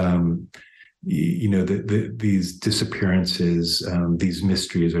 these disappearances, these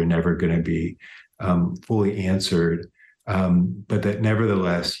mysteries are never going to be fully answered, but that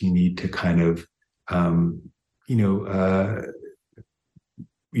nevertheless, you need to kind of,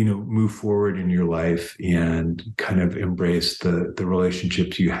 move forward in your life and kind of embrace the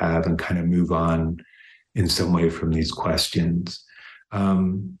relationships you have and kind of move on in some way from these questions.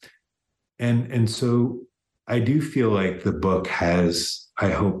 And so I do feel like the book has, I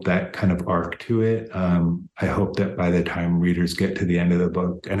hope, that kind of arc to it. I hope that by the time readers get to the end of the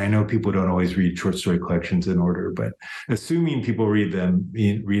book, and I know people don't always read short story collections in order, but assuming people read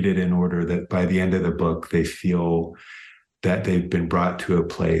it in order, that by the end of the book, they feel that they've been brought to a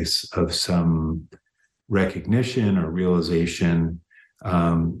place of some recognition or realization.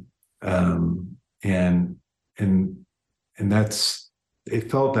 And that's,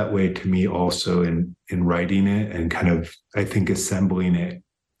 it felt that way to me also in writing it, and kind of, I think, assembling it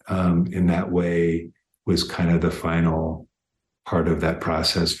in that way was kind of the final part of that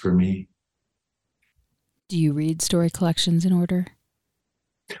process for me. Do you read story collections in order?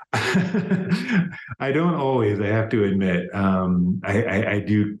 I don't always, I have to admit. I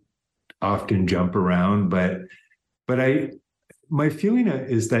do often jump around, but my feeling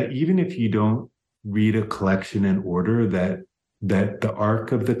is that even if you don't read a collection in order, that the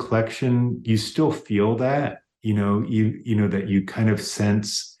arc of the collection, you still feel that, that you kind of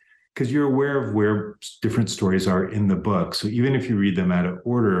sense, because you're aware of where different stories are in the book. So even if you read them out of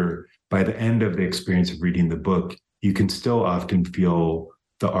order, by the end of the experience of reading the book, you can still often feel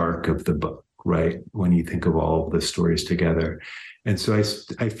the arc of the book, right? When you think of all of the stories together. And so I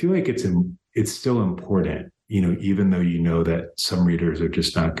feel like it's still important, even though that some readers are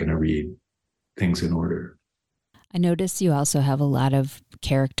just not going to read things in order. I notice you also have a lot of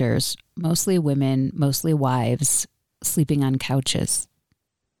characters, mostly women, mostly wives, sleeping on couches.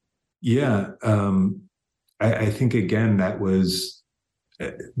 Yeah. I think, again, that was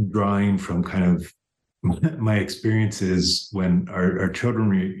drawing from kind of my experiences when our children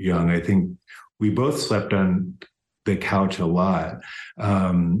were young. I think we both slept on the couch a lot,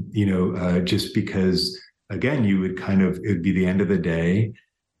 just because, again, you would it'd be the end of the day,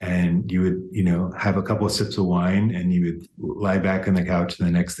 and you would, have a couple of sips of wine, and you would lie back on the couch, and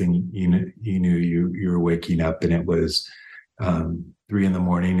the next thing you knew, you were waking up, and it was 3 a.m,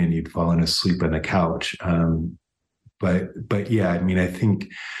 and you'd fallen asleep on the couch. But yeah, I mean, I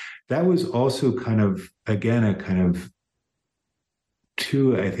think that was also kind of, again, a kind of,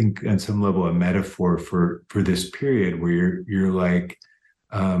 too, I think on some level, a metaphor for this period where you're like,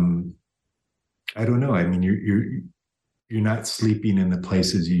 I don't know. I mean, you're not sleeping in the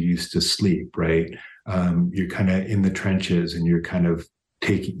places you used to sleep, right? You're kind of in the trenches, and you're kind of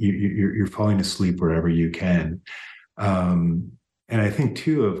you're falling asleep wherever you can. I think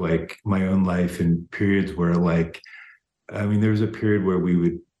too of like my own life and periods where like, I mean, there was a period where we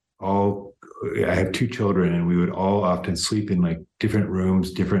would all, I have two children, and we would all often sleep in like different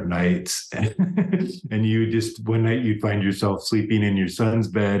rooms, different nights. And you just, one night you'd find yourself sleeping in your son's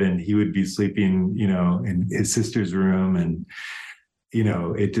bed, and he would be sleeping, in his sister's room. And,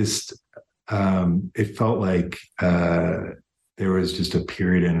 it just, it felt like there was just a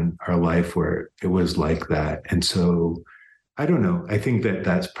period in our life where it was like that. And so, I don't know. I think that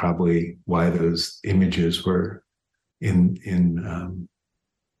that's probably why those images were in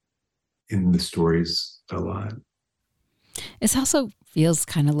the stories a lot. It also feels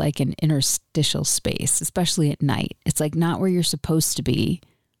kind of like an interstitial space, especially at night. It's like not where you're supposed to be,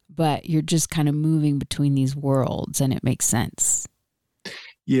 but you're just kind of moving between these worlds, and it makes sense.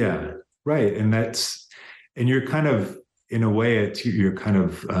 Yeah, right. And you're kind of, in a way, you're kind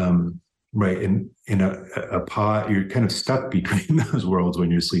of right in a pot. You're kind of stuck between those worlds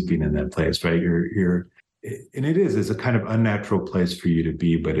when you're sleeping in that place, right? And it's a kind of unnatural place for you to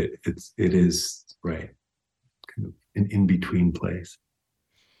be, but it is right, kind of an in-between place.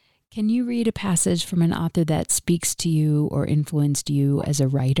 Can you read a passage from an author that speaks to you or influenced you as a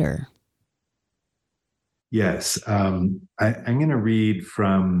writer? Yes. I'm going to read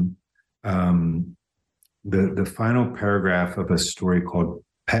from the final paragraph of a story called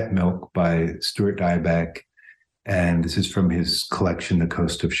Pet Milk by Stuart Dybek. And this is from his collection, The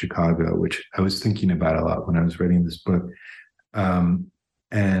Coast of Chicago, which I was thinking about a lot when I was writing this book. To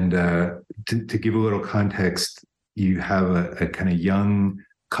give a little context, you have a kind of young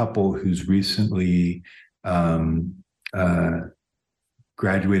couple who's recently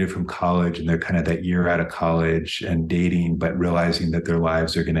graduated from college, and they're kind of that year out of college and dating, but realizing that their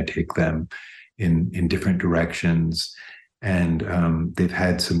lives are going to take them in different directions. And they've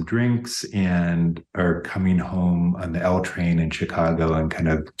had some drinks and are coming home on the L train in Chicago and kind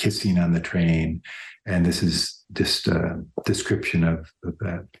of kissing on the train. And this is just a description of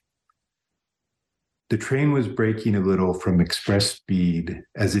that. The train was braking a little from express speed,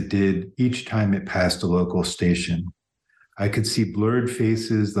 as it did each time it passed a local station. I could see blurred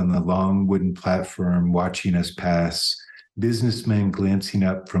faces on the long wooden platform watching us pass, businessmen glancing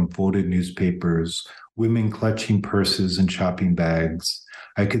up from folded newspapers, women clutching purses and shopping bags.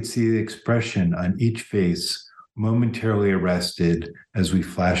 I could see the expression on each face momentarily arrested as we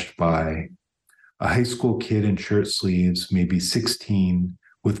flashed by. A high school kid in shirt sleeves, maybe 16,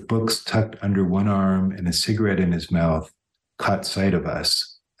 with books tucked under one arm and a cigarette in his mouth, caught sight of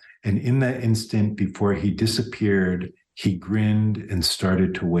us. And in that instant before he disappeared, he grinned and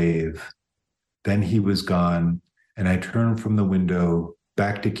started to wave. Then he was gone, and I turned from the window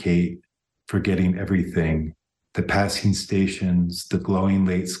back to Kate, forgetting everything, the passing stations, the glowing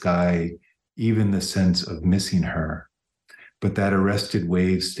late sky, even the sense of missing her. But that arrested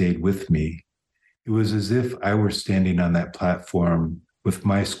wave stayed with me. It was as if I were standing on that platform with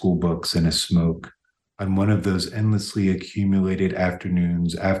my school books and a smoke on one of those endlessly accumulated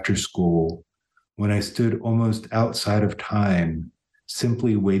afternoons after school, when I stood almost outside of time,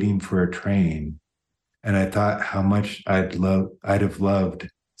 simply waiting for a train. And I thought how much I'd have loved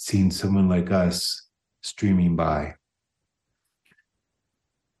seeing someone like us streaming by.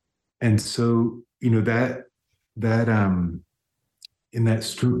 And so, that in that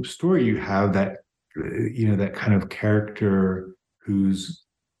story, you have that, that kind of character who's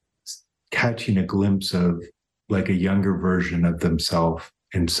catching a glimpse of like a younger version of themselves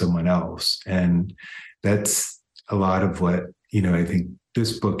in someone else. And that's a lot of what, I think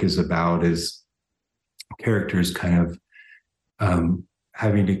this book is about, is characters kind of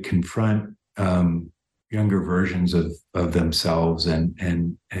having to confront younger versions of themselves.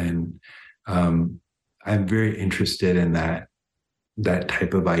 And I'm very interested in that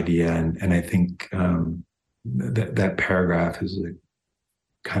type of idea. And I think that paragraph is a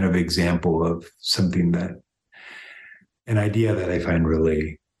kind of example of something an idea that I find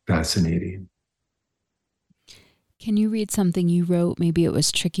really fascinating. Can you read something you wrote? Maybe it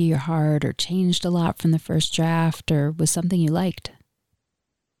was tricky or hard or changed a lot from the first draft, or was something you liked?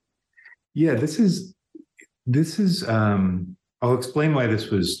 Yeah, this is I'll explain why this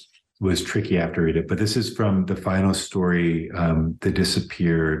was tricky after I read it, but this is from the final story, The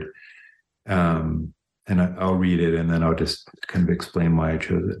Disappeared. And I'll read it, and then I'll just kind of explain why I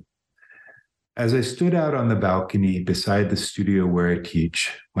chose it. As I stood out on the balcony beside the studio where I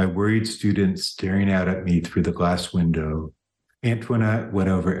teach, my worried students staring out at me through the glass window, Antoinette went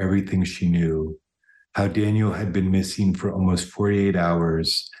over everything she knew, how Daniel had been missing for almost 48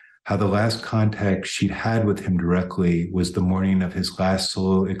 hours, how the last contact she'd had with him directly was the morning of his last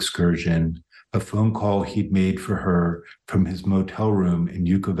solo excursion, a phone call he'd made for her from his motel room in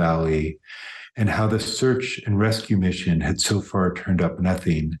Yucca Valley, and how the search and rescue mission had so far turned up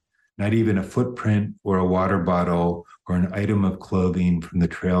nothing, not even a footprint or a water bottle or an item of clothing from the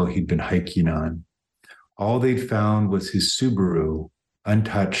trail he'd been hiking on. All they'd found was his Subaru,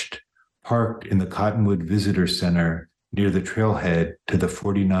 untouched, parked in the Cottonwood Visitor Center near the trailhead to the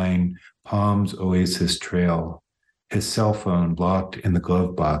 49 Palms Oasis Trail, his cell phone locked in the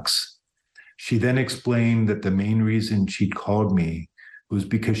glove box. She then explained that the main reason she'd called me was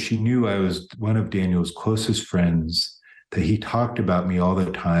because she knew I was one of Daniel's closest friends, that he talked about me all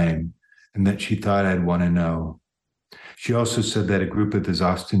the time, and that she thought I'd want to know. She also said that a group of his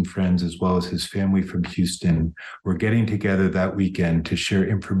Austin friends, as well as his family from Houston, were getting together that weekend to share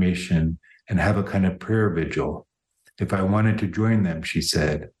information and have a kind of prayer vigil. If I wanted to join them, she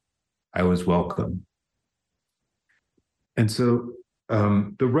said, I was welcome. And so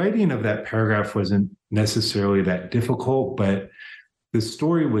the writing of that paragraph wasn't necessarily that difficult, but the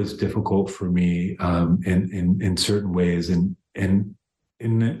story was difficult for me in certain ways. And in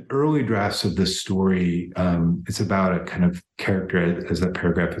the early drafts of this story, it's about a kind of character, as that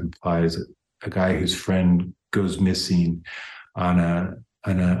paragraph implies, a guy whose friend goes missing on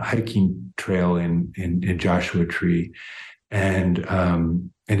a hiking trail in Joshua Tree, and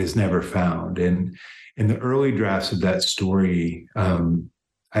is never found. And in the early drafts of that story,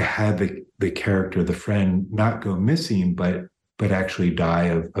 I had the character, the friend, not go missing, but actually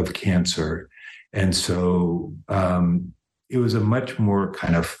die of cancer. And so it was a much more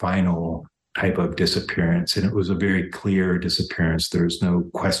kind of final type of disappearance. And it was a very clear disappearance. There was no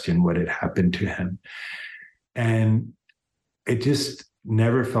question what had happened to him. And it just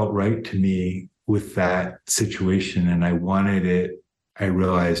never felt right to me with that situation. And I wanted it, I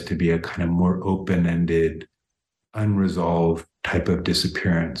realized, to be a kind of more open-ended, unresolved type of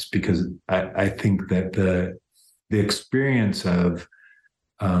disappearance, because I think that the experience of,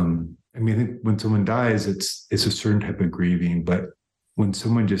 I think when someone dies, it's a certain type of grieving, but when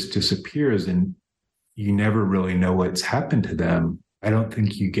someone just disappears and you never really know what's happened to them, I don't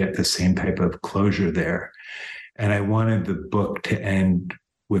think you get the same type of closure there. And I wanted the book to end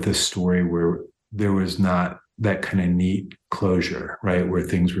with a story where there was not that kind of neat closure, right? Where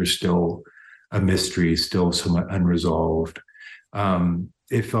things were still a mystery, still somewhat unresolved.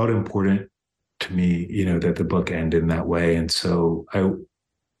 It felt important to me, that the book end in that way. And so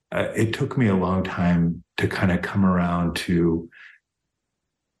it took me a long time to kind of come around to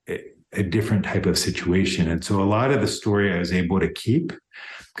a different type of situation. And so a lot of the story I was able to keep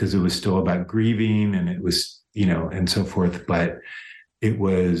because it was still about grieving, and it was, and so forth. But it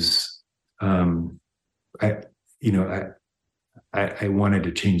was, I wanted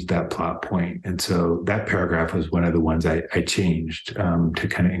to change that plot point. And so that paragraph was one of the ones I changed to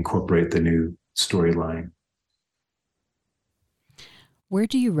kind of incorporate the new storyline. Where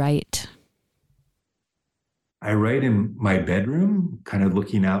do you write? I write in my bedroom, kind of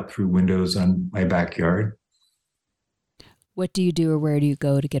looking out through windows on my backyard. What do you do, or where do you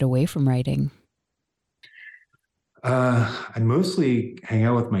go to get away from writing? I mostly hang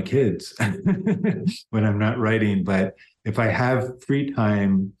out with my kids when I'm not writing, but if I have free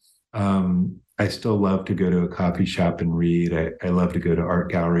time, I still love to go to a coffee shop and read. I love to go to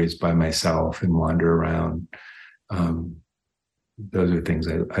art galleries by myself and wander around. Those are things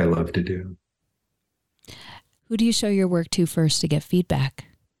I love to do. Who do you show your work to first to get feedback?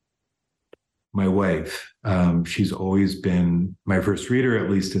 My wife. She's always been my first reader, at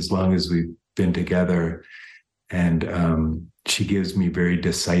least as long as we've been together. And she gives me very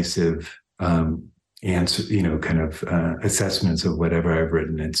decisive answer, assessments of whatever I've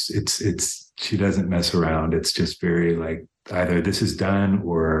written. It's she doesn't mess around. It's just very like either this is done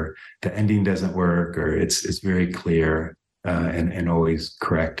or the ending doesn't work, or it's very clear and always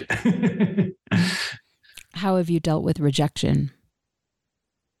correct. How have you dealt with rejection?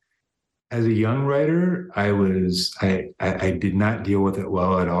 As a young writer, I did not deal with it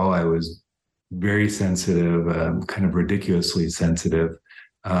well at all. I was very sensitive, kind of ridiculously sensitive.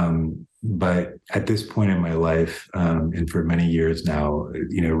 But at this point in my life, and for many years now,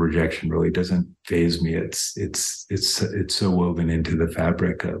 rejection really doesn't faze me. It's so woven into the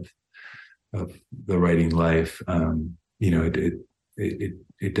fabric of the writing life.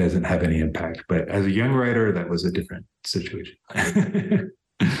 It doesn't have any impact. But as a young writer, that was a different situation.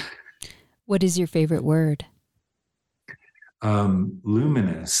 What is your favorite word?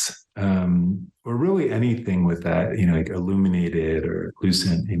 Luminous, or really anything with that, like illuminated or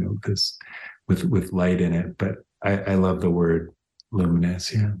lucent, because with light in it. But I love the word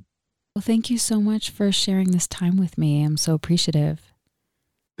luminous. Yeah. Well, thank you so much for sharing this time with me. I'm so appreciative.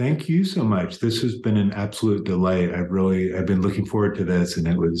 Thank you so much. This has been an absolute delight. I've been looking forward to this, and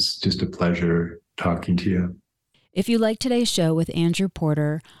it was just a pleasure talking to you. If you like today's show with Andrew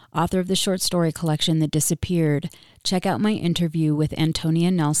Porter, author of the short story collection The Disappeared, check out my interview with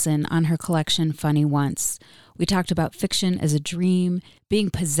Antonia Nelson on her collection Funny Once. We talked about fiction as a dream, being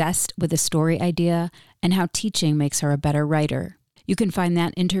possessed with a story idea, and how teaching makes her a better writer. You can find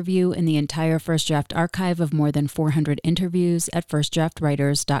that interview in the entire First Draft archive of more than 400 interviews at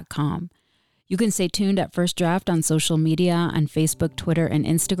firstdraftwriters.com. You can stay tuned at First Draft on social media on Facebook, Twitter, and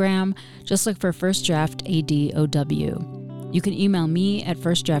Instagram. Just look for First Draft ADOW. You can email me at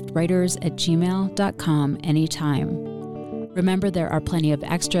firstdraftwriters@gmail.com anytime. Remember, there are plenty of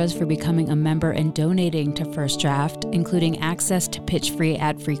extras for becoming a member and donating to First Draft, including access to pitch-free,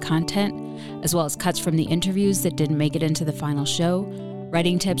 ad-free content, as well as cuts from the interviews that didn't make it into the final show,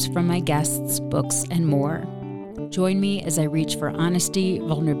 writing tips from my guests, books, and more. Join me as I reach for honesty,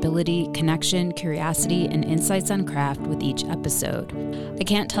 vulnerability, connection, curiosity, and insights on craft with each episode. I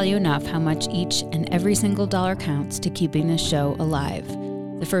can't tell you enough how much each and every single dollar counts to keeping this show alive.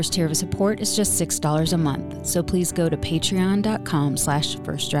 The first tier of support is just $6 a month, so please go to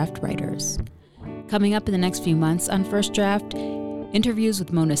patreon.com/firstdraftwriters. Coming up in the next few months on First Draft, interviews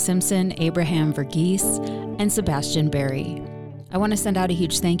with Mona Simpson, Abraham Verghese, and Sebastian Barry. I want to send out a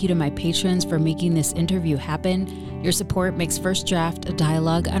huge thank you to my patrons for making this interview happen. Your support makes First Draft, a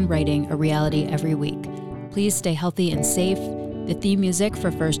dialogue on writing, a reality every week. Please stay healthy and safe. The theme music for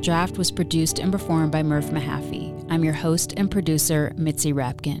First Draft was produced and performed by Murph Mahaffey. I'm your host and producer, Mitzi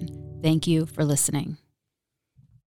Rapkin. Thank you for listening.